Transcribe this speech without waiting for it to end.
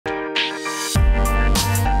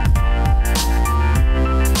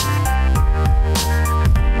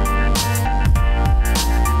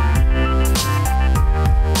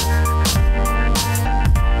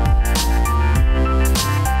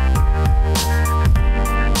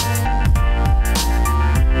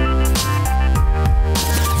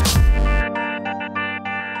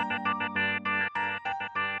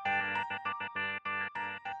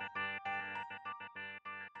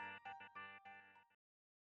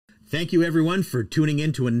Thank you, everyone, for tuning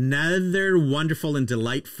in to another wonderful and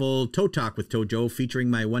delightful Toe Talk with Tojo, featuring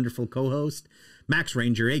my wonderful co-host, Max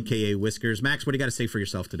Ranger, a.k.a. Whiskers. Max, what do you got to say for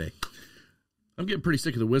yourself today? I'm getting pretty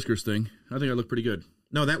sick of the Whiskers thing. I think I look pretty good.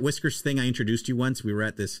 No, that Whiskers thing I introduced you once. We were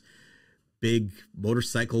at this big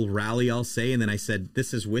motorcycle rally, I'll say, and then I said,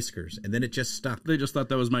 this is Whiskers, and then it just stuck. They just thought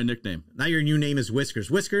that was my nickname. Now your new name is Whiskers.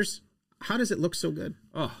 Whiskers, how does it look so good?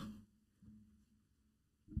 Oh.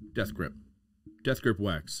 Death Grip. Death Grip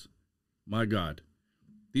Wax. My God.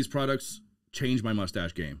 These products changed my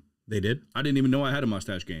mustache game. They did? I didn't even know I had a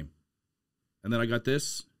mustache game. And then I got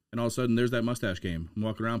this, and all of a sudden, there's that mustache game. I'm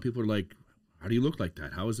walking around, people are like, how do you look like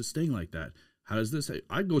that? How is it staying like that? How does this?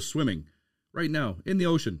 I'd go swimming right now in the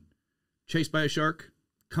ocean, chased by a shark,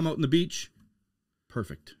 come out on the beach.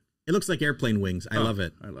 Perfect. It looks like airplane wings. I love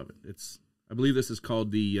it. I love it. I believe this is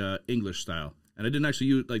called the English style. And I didn't actually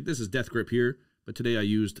use, like, this is Death Grip here, but today I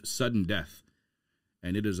used Sudden Death.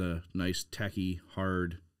 And it is a nice, tacky,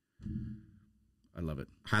 hard. I love it.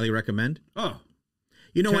 Highly recommend. Oh,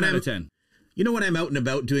 you know 10 out of 10. You know, when I'm out and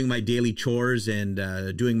about doing my daily chores and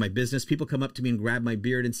doing my business, people come up to me and grab my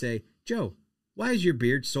beard and say, Joe, why is your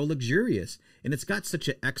beard so luxurious? And it's got such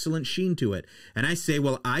an excellent sheen to it. And I say,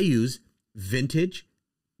 well, I use vintage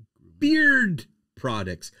beard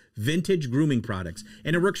products, vintage grooming products,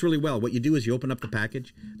 and it works really well. What you do is you open up the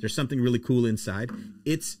package. There's something really cool inside.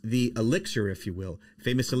 It's the elixir, if you will,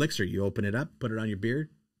 famous elixir. You open it up, put it on your beard,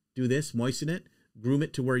 do this, moisten it, groom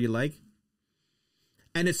it to where you like,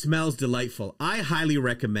 and it smells delightful. I highly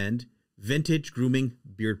recommend vintage grooming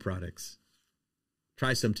beard products.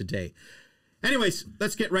 Try some today. Anyways,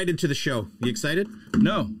 let's get right into the show. You excited?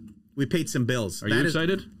 No. We paid some bills. Are you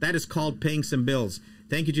excited? That is called paying some bills.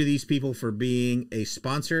 Thank you to these people for being a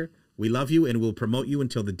sponsor. We love you, and we'll promote you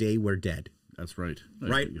until the day we're dead. That's right.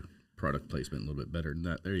 Right. Product placement a little bit better than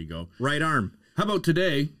that. There you go. Right arm. How about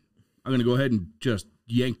today? I'm going to go ahead and just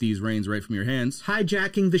yank these reins right from your hands.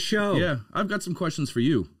 Hijacking the show. Yeah. I've got some questions for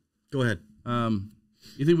you. Go ahead.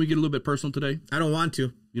 You think we get a little bit personal today? I don't want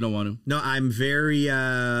to. You don't want to? No, I'm very...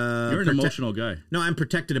 You're an emotional guy. No, I'm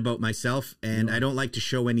protected about myself, and I don't like to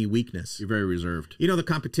show any weakness. You're very reserved. You know, the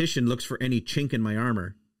competition looks for any chink in my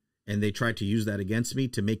armor, and they try to use that against me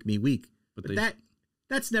to make me weak. But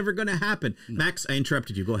that's never going to happen. No. Max, I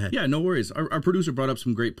interrupted you. Go ahead. Yeah, no worries. Our producer brought up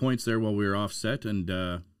some great points there while we were off set, and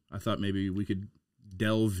I thought maybe we could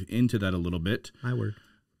delve into that a little bit. My word.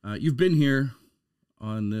 You've been here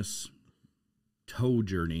on this toe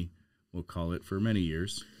journey, we'll call it, for many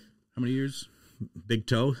years. How many years? Big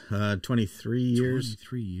toe, 23 years.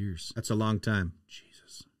 23 years. That's a long time.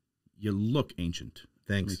 Jesus. You look ancient.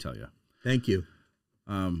 Thanks. Let me tell you. Thank you.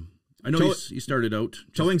 I know you started out.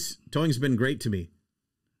 Towing's been great to me.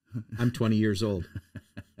 I'm 20 years old.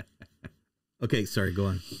 Okay, sorry, go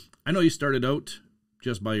on. I know you started out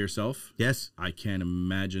just by yourself. Yes. I can't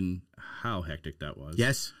imagine how hectic that was.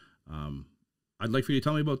 Yes. I'd like for you to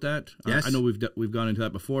tell me about that. Yes. I know we've gone into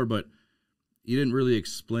that before, but you didn't really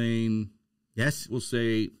explain. Yes. We'll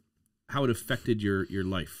say how it affected your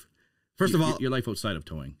life. First of all, your life outside of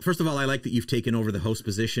towing. First of all, I like that you've taken over the host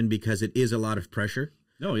position because it is a lot of pressure.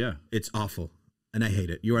 Oh, yeah. It's awful, and I hate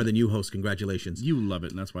it. You are the new host. Congratulations. You love it,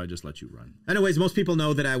 and that's why I just let you run. Anyways, most people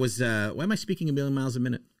know that I was, why am I speaking a million miles a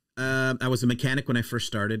minute? I was a mechanic when I first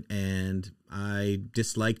started, and I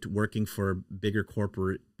disliked working for bigger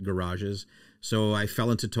corporate garages. So I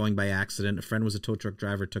fell into towing by accident. A friend was a tow truck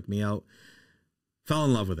driver, took me out, fell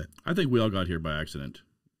in love with it. I think we all got here by accident.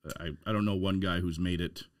 I don't know one guy who's made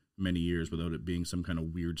it many years without it being some kind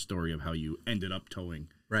of weird story of how you ended up towing.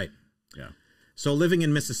 Right. Yeah. So living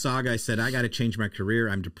in Mississauga, I said, I got to change my career.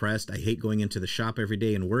 I'm depressed. I hate going into the shop every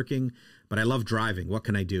day and working, but I love driving. What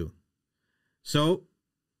can I do? So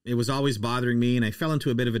it was always bothering me, and I fell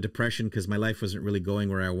into a bit of a depression because my life wasn't really going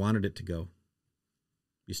where I wanted it to go.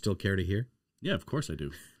 You still care to hear? Yeah, of course I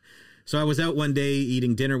do. So I was out one day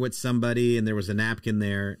eating dinner with somebody, and there was a napkin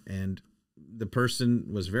there, and the person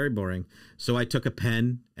was very boring. So I took a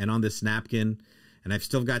pen, and on this napkin, and I've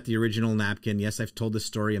still got the original napkin. Yes, I've told this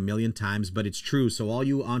story a million times, but it's true. So all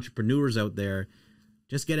you entrepreneurs out there,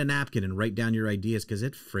 just get a napkin and write down your ideas because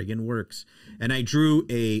it friggin' works. And I drew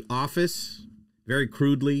a office, very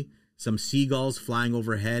crudely, some seagulls flying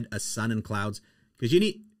overhead, a sun and clouds. Because you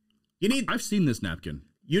need. I've seen this napkin.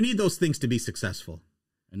 You need those things to be successful.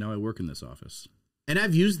 And now I work in this office. And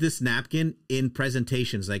I've used this napkin in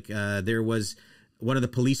presentations. Like there was one of the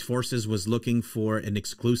police forces was looking for an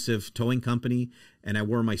exclusive towing company, and I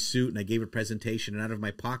wore my suit and I gave a presentation. And out of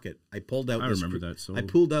my pocket, I pulled out. I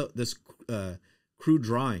pulled out this crude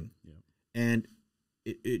drawing, and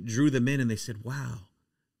it drew them in, and they said, "Wow,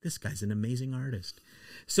 this guy's an amazing artist."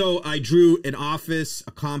 So I drew an office,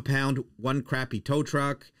 a compound, one crappy tow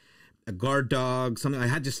truck, a guard dog, something.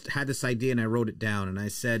 I just had this idea and I wrote it down and I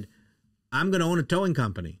said, I'm going to own a towing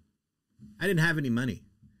company. I didn't have any money.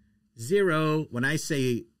 Zero. When I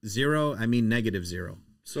say zero, I mean -0.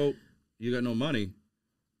 So you got no money.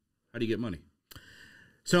 How do you get money?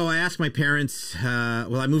 So I asked my parents,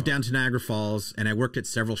 I moved down to Niagara Falls and I worked at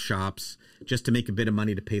several shops just to make a bit of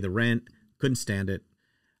money to pay the rent. Couldn't stand it.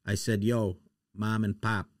 I said, yo, Mom and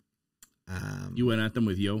Pop. You went at them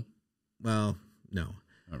with yo? Well, no.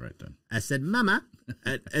 All right, then. I said, Mama.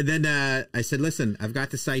 And then I said, listen, I've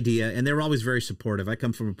got this idea. And they were always very supportive. I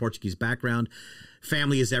come from a Portuguese background.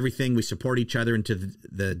 Family is everything. We support each other into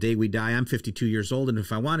the day we die. I'm 52 years old. And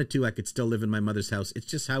if I wanted to, I could still live in my mother's house. It's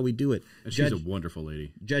just how we do it. And she's a wonderful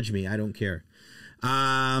lady. Judge me. I don't care.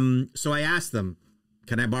 So I asked them,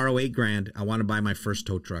 can I borrow $8,000? I want to buy my first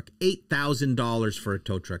tow truck. $8,000 for a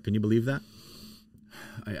tow truck. Can you believe that?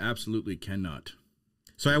 I absolutely cannot.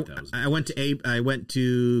 So I went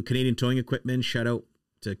to Canadian Towing Equipment. Shout out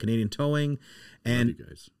to Canadian Towing, and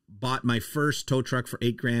bought my first tow truck for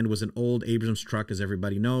 $8,000. Was an old Abrams truck, as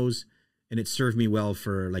everybody knows, and it served me well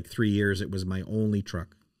for like 3 years. It was my only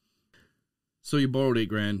truck. So you borrowed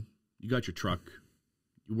 $8,000. You got your truck.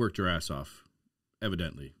 You worked your ass off,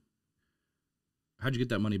 evidently. How'd you get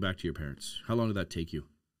that money back to your parents? How long did that take you?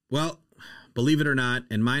 Well, believe it or not,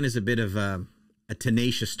 and mine is a bit of a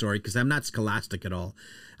tenacious story because I'm not scholastic at all.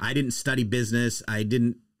 I didn't study business. I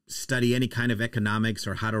didn't study any kind of economics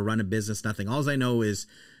or how to run a business, nothing. All I know is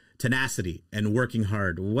tenacity and working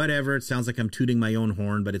hard. Whatever, it sounds like I'm tooting my own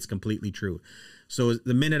horn, but it's completely true. So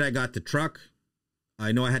the minute I got the truck,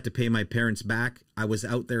 I know I had to pay my parents back. I was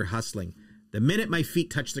out there hustling. The minute my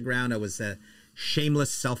feet touched the ground, I was a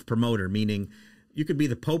shameless self-promoter, meaning you could be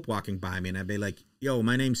the Pope walking by me and I'd be like, yo,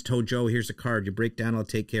 my name's Toe Joe. Here's a card. You break down, I'll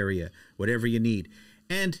take care of you. Whatever you need.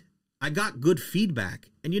 And I got good feedback.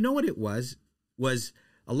 And you know what it was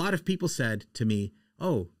a lot of people said to me,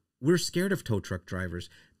 oh, we're scared of tow truck drivers,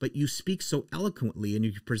 but you speak so eloquently and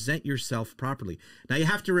you present yourself properly. Now you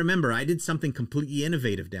have to remember, I did something completely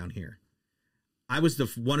innovative down here. I was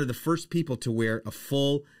one of the first people to wear a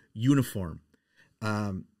full uniform.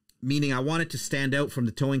 Meaning I wanted to stand out from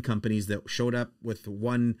the towing companies that showed up with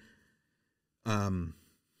one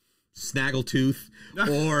snaggletooth,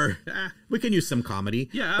 or we can use some comedy.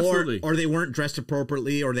 Yeah, absolutely. Or they weren't dressed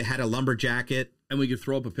appropriately, or they had a lumber jacket. And we could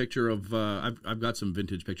throw up a picture of, I've got some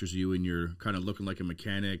vintage pictures of you and you're kind of looking like a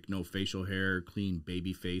mechanic, no facial hair, clean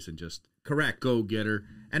baby face, and just correct go-getter.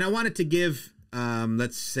 And I wanted to give,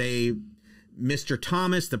 let's say, Mr.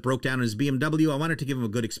 Thomas that broke down in his BMW, I wanted to give him a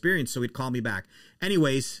good experience so he'd call me back.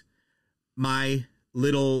 Anyways, my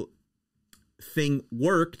little thing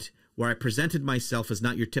worked where I presented myself as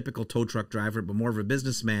not your typical tow truck driver, but more of a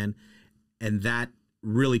businessman, and that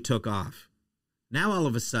really took off. Now, all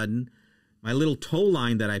of a sudden, my little tow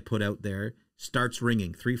line that I put out there starts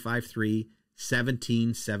ringing,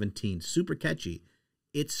 353-1717. Super catchy.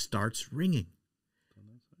 It starts ringing.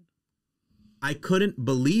 I couldn't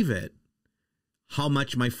believe it, how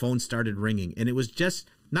much my phone started ringing. And it was just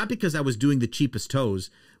not because I was doing the cheapest tows.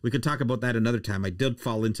 We could talk about that another time. I did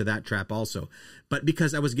fall into that trap also. But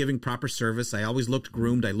because I was giving proper service, I always looked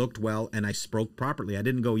groomed, I looked well, and I spoke properly. I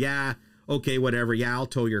didn't go, yeah, okay, whatever, yeah, I'll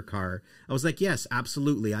tow your car. I was like, yes,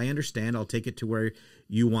 absolutely, I understand. I'll take it to where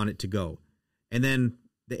you want it to go. And then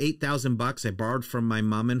the $8,000 I borrowed from my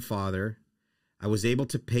mom and father, I was able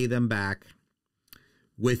to pay them back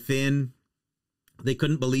within, they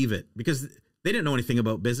couldn't believe it because they didn't know anything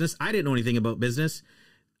about business. I didn't know anything about business.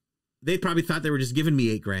 They probably thought they were just giving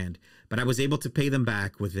me $8,000, but I was able to pay them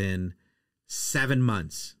back within 7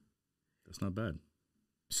 months. That's not bad.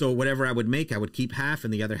 So whatever I would make, I would keep half,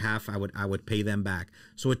 and the other half I would pay them back.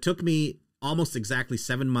 So it took me almost exactly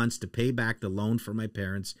 7 months to pay back the loan for my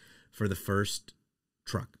parents for the first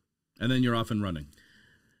truck. And then you're off and running.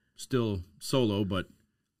 Still solo, but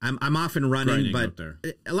I'm off and running, but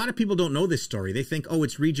a lot of people don't know this story. They think, oh,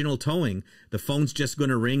 it's regional towing. The phone's just going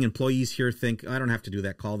to ring. Employees here think, I don't have to do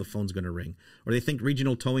that call. The phone's going to ring. Or they think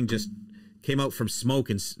regional towing just came out from smoke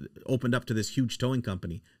and opened up to this huge towing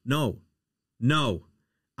company. No.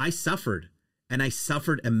 I suffered, and I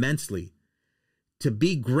suffered immensely. To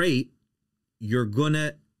be great, you're going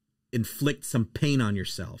to inflict some pain on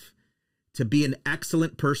yourself. To be an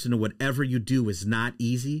excellent person in whatever you do is not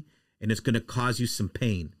easy, and it's going to cause you some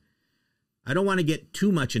pain. I don't want to get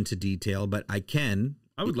too much into detail, but I can.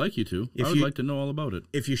 I would like you to. I would like to know all about it.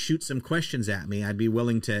 If you shoot some questions at me, I'd be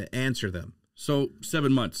willing to answer them. So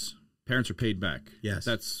 7 months, parents are paid back. Yes.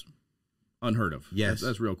 That's unheard of. Yes.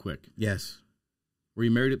 That's real quick. Yes. Were you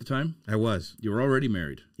married at the time? I was. You were already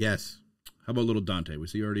married? Yes. How about little Dante?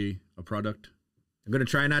 Was he already a product? I'm going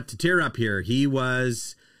to try not to tear up here. He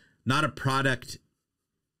was not a product.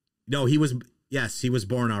 No, he was. Yes, he was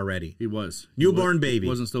born already. He was. Newborn baby. He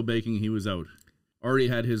wasn't still baking. He was out. Already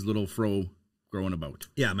had his little fro growing about.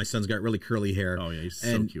 Yeah, my son's got really curly hair. Oh, yeah, he's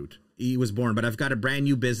so cute. He was born, but I've got a brand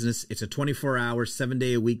new business. It's a 24-hour,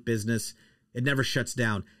 7-day-a-week business. It never shuts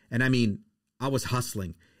down. And I mean, I was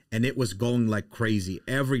hustling, and it was going like crazy.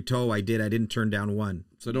 Every toe I didn't turn down one.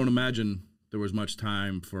 So I don't imagine there was much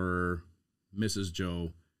time for Mrs. Joe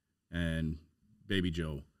and Baby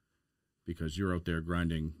Joe, because you're out there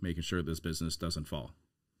grinding, making sure this business doesn't fall.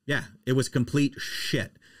 Yeah, it was complete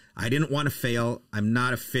shit. I didn't want to fail. I'm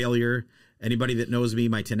not a failure. Anybody that knows me,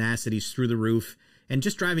 my tenacity's through the roof. And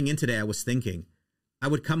just driving in today, I was thinking, I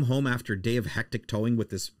would come home after a day of hectic towing with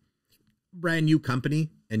this brand new company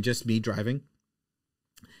and just me driving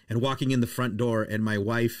and walking in the front door and my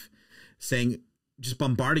wife saying, just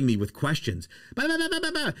bombarding me with questions. They're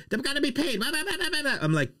going to be paid.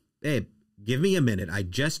 I'm like, babe, give me a minute. I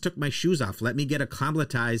just took my shoes off. Let me get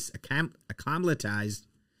acclimatized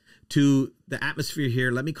to the atmosphere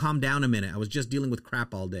here. Let me calm down a minute. I was just dealing with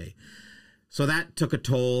crap all day. So that took a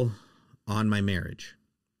toll on my marriage.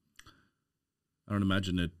 I don't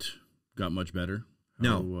imagine it got much better.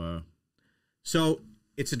 No. So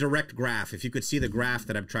it's a direct graph. If you could see the graph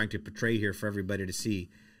that I'm trying to portray here for everybody to see.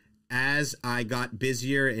 As I got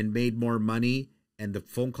busier and made more money and the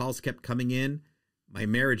phone calls kept coming in, my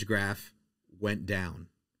marriage graph went down.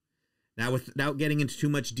 Now, without getting into too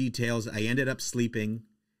much details, I ended up sleeping.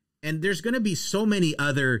 And there's going to be so many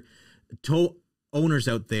other tow owners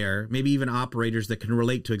out there, maybe even operators, that can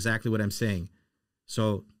relate to exactly what I'm saying.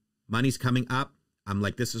 So money's coming up. I'm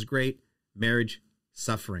like, this is great. Marriage,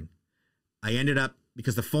 suffering. I ended up,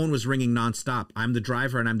 because the phone was ringing nonstop. I'm the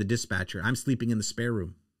driver and I'm the dispatcher. I'm sleeping in the spare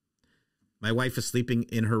room. My wife is sleeping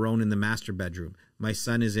in her own in the master bedroom. My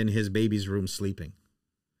son is in his baby's room sleeping.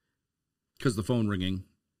 Because the phone ringing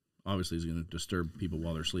obviously is going to disturb people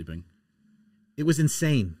while they're sleeping. It was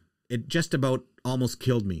insane. It just about almost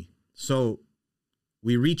killed me. So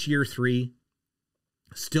we reach year 3,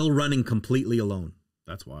 still running completely alone.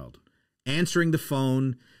 That's wild. Answering the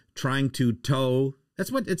phone, trying to tow.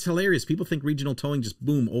 It's hilarious. People think regional towing just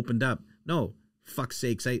boom opened up. No, fuck's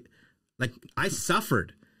sakes. I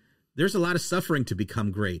suffered. There's a lot of suffering to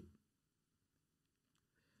become great.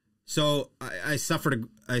 So I suffered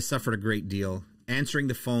a great deal, answering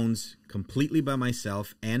the phones completely by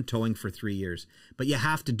myself and towing for 3 years. But you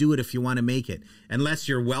have to do it if you want to make it, unless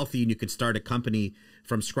you're wealthy and you could start a company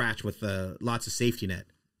from scratch with lots of safety net.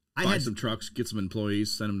 I had some trucks, get some employees,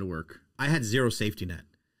 send them to work. I had zero safety net.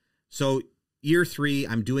 So year 3,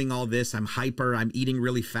 I'm doing all this. I'm hyper. I'm eating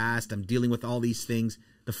really fast. I'm dealing with all these things.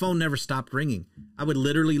 The phone never stopped ringing. I would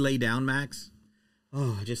literally lay down, Max.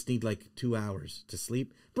 Oh, I just need like 2 hours to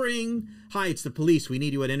sleep. Bring. Hi, it's the police. We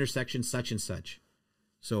need you at intersection such and such.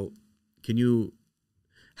 So can you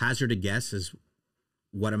hazard a guess as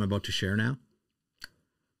what I'm about to share now?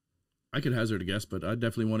 I could hazard a guess, but I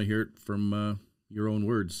definitely want to hear it from your own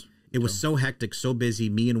words. It was so hectic, so busy,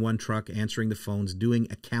 me in one truck, answering the phones, doing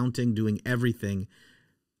accounting, doing everything.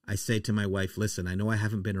 I say to my wife, listen, I know I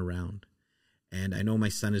haven't been around, and I know my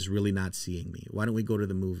son is really not seeing me. Why don't we go to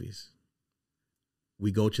the movies?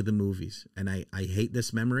 We go to the movies, and I hate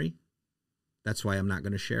this memory. That's why I'm not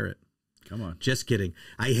going to share it. Come on. Just kidding.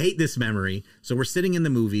 I hate this memory. So we're sitting in the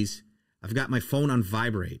movies. I've got my phone on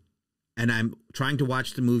vibrate, and I'm trying to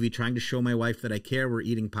watch the movie, trying to show my wife that I care. We're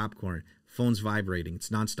eating popcorn. Phone's vibrating. It's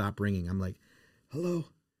nonstop ringing. I'm like, hello,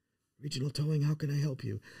 Regional Towing, how can I help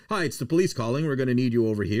you? Hi, it's the police calling. We're going to need you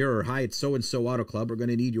over here. Or hi, it's so-and-so Auto Club. We're going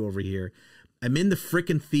to need you over here. I'm in the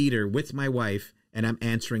frickin' theater with my wife, and I'm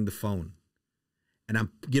answering the phone. And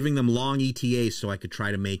I'm giving them long ETAs so I could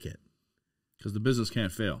try to make it. Because the business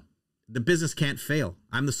can't fail. The business can't fail.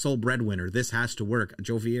 I'm the sole breadwinner. This has to work.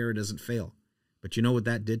 Joe Vieira doesn't fail. But you know what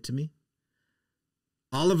that did to me?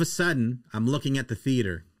 All of a sudden, I'm looking at the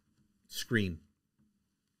theater screen.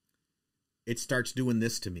 It starts doing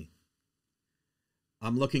this to me.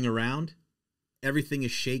 I'm looking around. Everything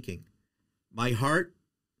is shaking. My heart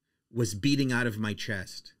was beating out of my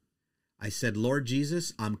chest. I said, Lord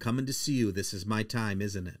Jesus, I'm coming to see you. This is my time,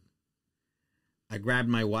 isn't it? I grabbed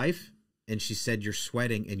my wife, and she said, you're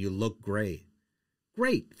sweating and you look gray.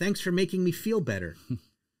 Great. Thanks for making me feel better.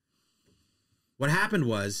 What happened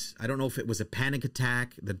was, I don't know if it was a panic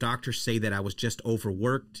attack. The doctors say that I was just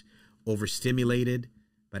overworked, overstimulated.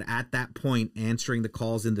 But at that point, answering the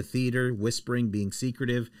calls in the theater, whispering, being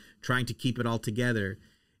secretive, trying to keep it all together,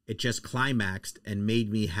 it just climaxed and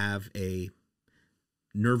made me have a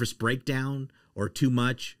nervous breakdown or too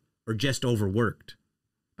much or just overworked.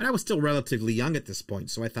 But I was still relatively young at this point,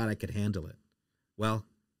 so I thought I could handle it. Well,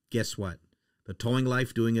 guess what? The towing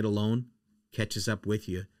life, doing it alone, catches up with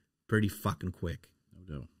you pretty fucking quick.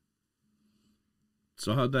 No doubt.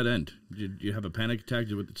 So how'd that end? Did you have a panic attack?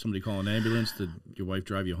 Did somebody call an ambulance? Did your wife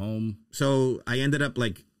drive you home? So I ended up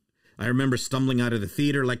I remember stumbling out of the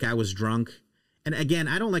theater like I was drunk. And again,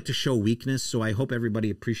 I don't like to show weakness, so I hope everybody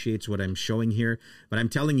appreciates what I'm showing here. But I'm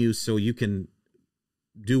telling you so you can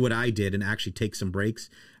do what I did and actually take some breaks.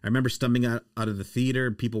 I remember stumbling out of the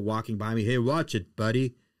theater, people walking by me, hey, watch it,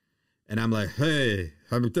 buddy. And I'm like, hey,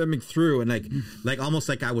 I'm coming through. And like almost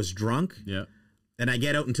like I was drunk. Yeah. And I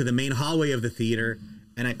get out into the main hallway of the theater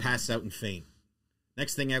and I pass out and faint.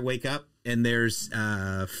 Next thing I wake up and there's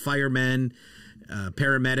firemen,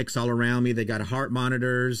 paramedics all around me. They got heart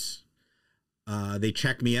monitors. They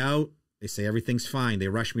check me out. They say everything's fine. They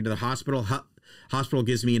rush me to the hospital. Hospital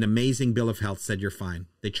gives me an amazing bill of health, said you're fine.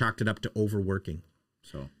 They chalked it up to overworking.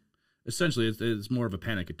 So essentially it's more of a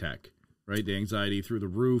panic attack, right? The anxiety through the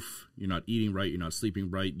roof. You're not eating right. You're not sleeping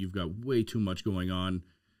right. You've got way too much going on.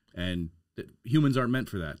 And humans aren't meant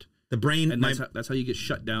for that. The brain, and that's how you get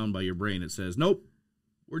shut down by your brain. It says, nope,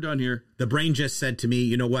 we're done here. The brain just said to me,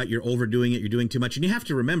 you know what, you're overdoing it, you're doing too much. And you have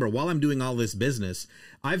to remember, while I'm doing all this business,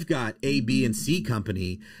 I've got A, B, and C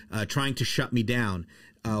company trying to shut me down.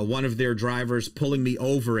 One of their drivers pulling me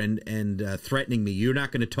over and threatening me, you're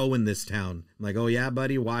not going to tow in this town. I'm like, oh yeah,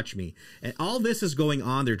 buddy, watch me. And all this is going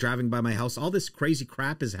on. They're driving by my house. All this crazy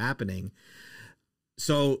crap is happening.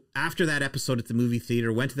 So after that episode at the movie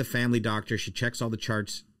theater, went to the family doctor. She checks all the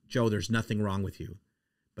charts. Joe, there's nothing wrong with you,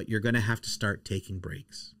 but you're going to have to start taking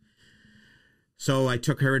breaks. So I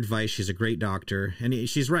took her advice. She's a great doctor. And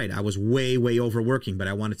she's right. I was way, way overworking, but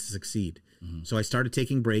I wanted to succeed. Mm-hmm. So I started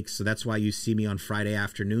taking breaks. So that's why you see me on Friday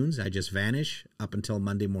afternoons. I just vanish up until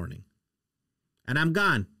Monday morning. And I'm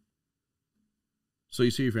gone. So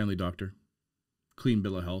you see your family doctor, clean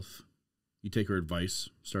bill of health. You take her advice,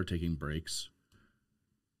 start taking breaks.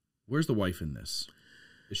 Where's the wife in this?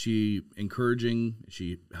 Is she encouraging? Is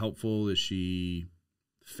she helpful? Is she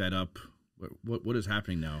fed up? What is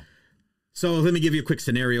happening now? So let me give you a quick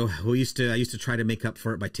scenario. I used to try to make up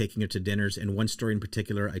for it by taking her to dinners. And one story in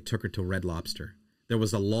particular, I took her to Red Lobster. There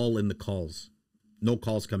was a lull in the calls. No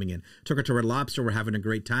calls coming in. Took her to Red Lobster. We're having a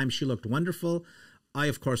great time. She looked wonderful. I,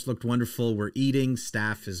 of course, looked wonderful. We're eating.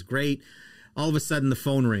 Staff is great. All of a sudden, the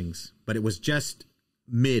phone rings. But it was just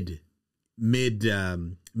mid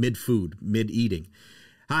food, mid eating.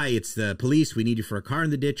 Hi, it's the police. We need you for a car in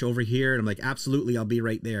the ditch over here. And I'm like, absolutely, I'll be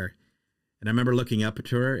right there. And I remember looking up at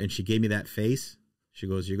her and she gave me that face. She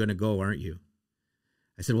goes, you're going to go, aren't you?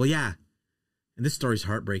 I said, well, yeah. And this story's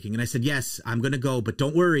heartbreaking. And I said, yes, I'm going to go, but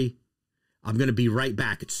don't worry. I'm going to be right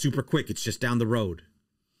back. It's super quick. It's just down the road.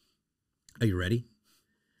 Are you ready?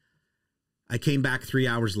 I came back 3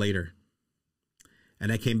 hours later.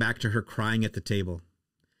 And I came back to her crying at the table.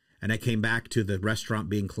 And I came back to the restaurant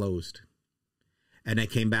being closed. And I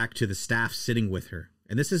came back to the staff sitting with her.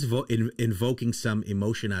 And this is invoking some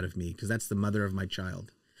emotion out of me because that's the mother of my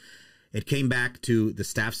child. It came back to the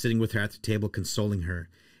staff sitting with her at the table, consoling her.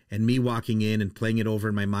 And me walking in and playing it over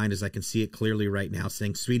in my mind as I can see it clearly right now,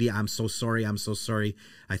 saying, sweetie, I'm so sorry. I'm so sorry.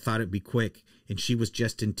 I thought it'd be quick. And she was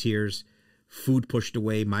just in tears. Food pushed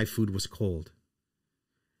away. My food was cold.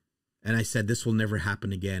 And I said, this will never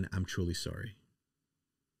happen again. I'm truly sorry.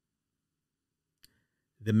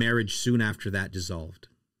 The marriage soon after that dissolved.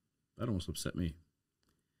 That almost upset me.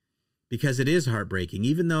 Because it is heartbreaking.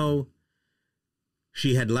 Even though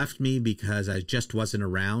she had left me because I just wasn't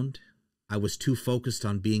around, I was too focused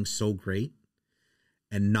on being so great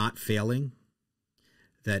and not failing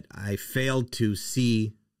that I failed to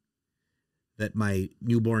see that my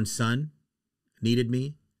newborn son needed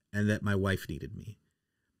me and that my wife needed me.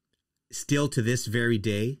 Still to this very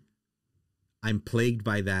day, I'm plagued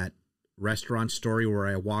by that restaurant story where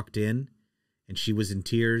I walked in and she was in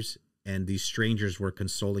tears and these strangers were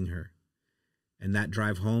consoling her. And that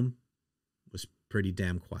drive home was pretty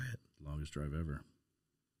damn quiet. Longest drive ever.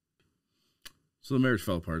 So the marriage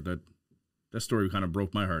fell apart. That story kind of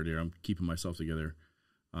broke my heart here. I'm keeping myself together.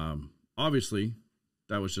 Obviously,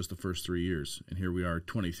 that was just the first 3 years. And here we are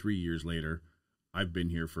 23 years later. I've been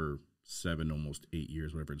here for 7, almost 8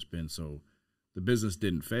 years, whatever it's been. So the business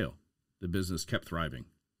didn't fail. The business kept thriving,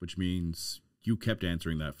 which means you kept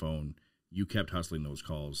answering that phone. You kept hustling those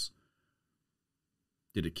calls.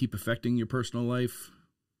 Did it keep affecting your personal life?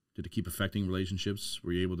 Did it keep affecting relationships?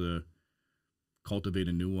 Were you able to cultivate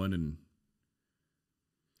a new one? And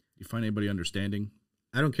you find anybody understanding?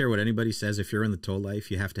 I don't care what anybody says. If you're in the tow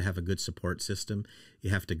life, you have to have a good support system. You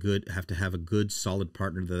have to have a good, solid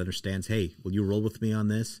partner that understands, hey, will you roll with me on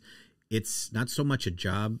this? it's not so much a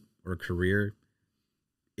job or a career,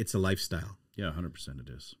 it's a lifestyle. Yeah, 100% it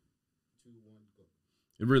is.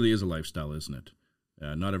 It really is a lifestyle, isn't it?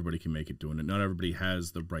 Not everybody can make it doing it. Not everybody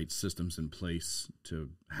has the right systems in place to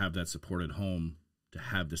have that support at home, to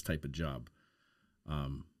have this type of job.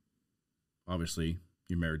 Obviously,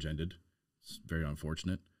 your marriage ended. It's very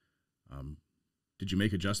unfortunate. Did you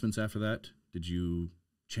make adjustments after that? Did you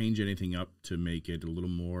change anything up to make it a little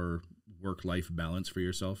more work-life balance for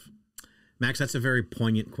yourself? Max, that's a very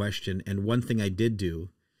poignant question. And one thing I did do,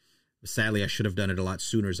 sadly, I should have done it a lot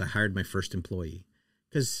sooner, is I hired my first employee.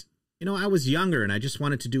 Because, I was younger and I just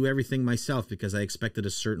wanted to do everything myself because I expected a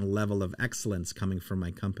certain level of excellence coming from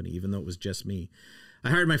my company, even though it was just me. I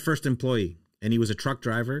hired my first employee, and he was a truck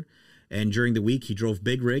driver. And during the week, he drove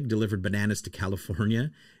big rig, delivered bananas to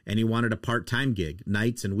California, and he wanted a part-time gig,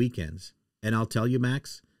 nights and weekends. And I'll tell you,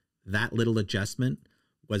 Max, that little adjustment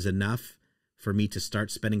was enough for me to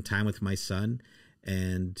start spending time with my son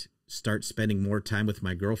and start spending more time with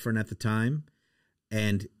my girlfriend at the time.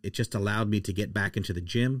 And it just allowed me to get back into the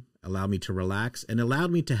gym, allowed me to relax, and allowed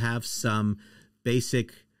me to have some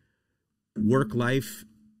basic work life,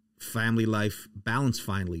 family life balance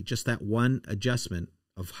finally. Just that one adjustment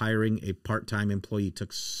of hiring a part-time employee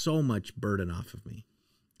took so much burden off of me.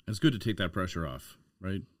 It's good to take that pressure off,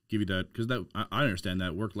 right? Give you that, because I understand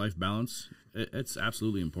that work-life balance. It's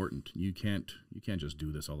absolutely important. You can't just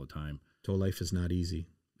do this all the time. Toll life is not easy.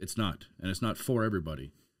 It's not, and it's not for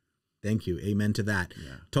everybody. Thank you. Amen to that.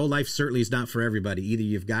 Yeah. Toll life certainly is not for everybody. Either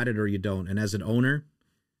you've got it or you don't. And as an owner,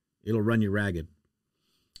 it'll run you ragged.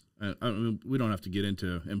 I mean, we don't have to get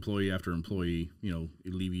into employee after employee,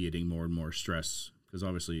 alleviating more and more stress, because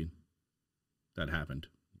obviously that happened.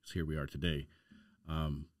 So here we are today.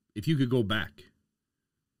 If you could go back,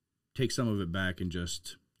 take some of it back and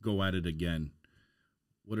just go at it again,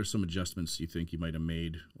 what are some adjustments you think you might have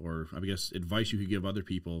made, or I guess advice you could give other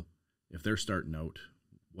people if they're starting out,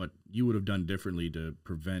 what you would have done differently to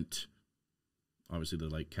prevent, obviously,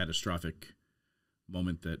 the catastrophic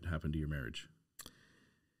moment that happened to your marriage?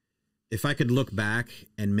 If I could look back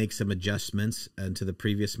and make some adjustments to the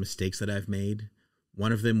previous mistakes that I've made,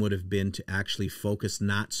 one of them would have been to actually focus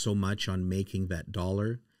not so much on making that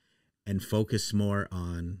dollar and focus more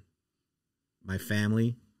on my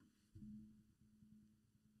family,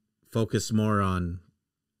 focus more on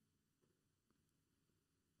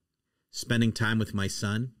spending time with my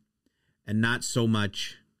son, and not so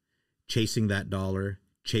much chasing that dollar,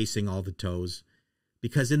 chasing all the toes.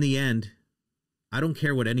 Because in the end, I don't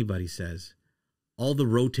care what anybody says. All the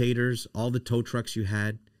rotators, all the tow trucks you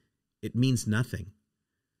had, it means nothing.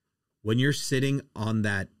 When you're sitting on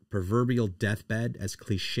that proverbial deathbed, as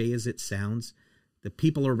cliche as it sounds, the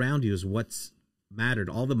people around you is what's mattered.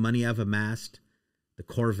 All the money I've amassed, the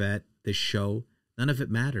Corvette, this show, none of it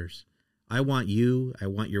matters. I want you. I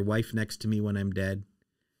want your wife next to me when I'm dead.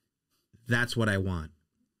 That's what I want.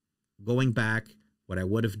 Going back, what I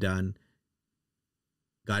would have done,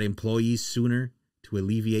 got employees sooner to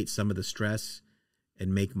alleviate some of the stress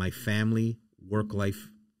and make my family work-life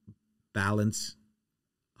balance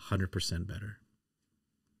 100% better.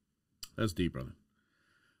 That's deep, brother.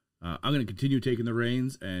 I'm going to continue taking the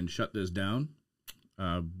reins and shut this down.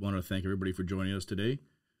 I want to thank everybody for joining us today.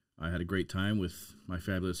 I had a great time with my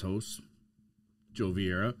fabulous host, Joe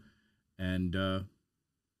Vieira, and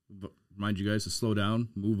remind you guys to slow down,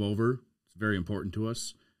 move over. It's very important to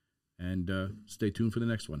us, and stay tuned for the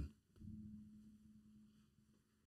next one.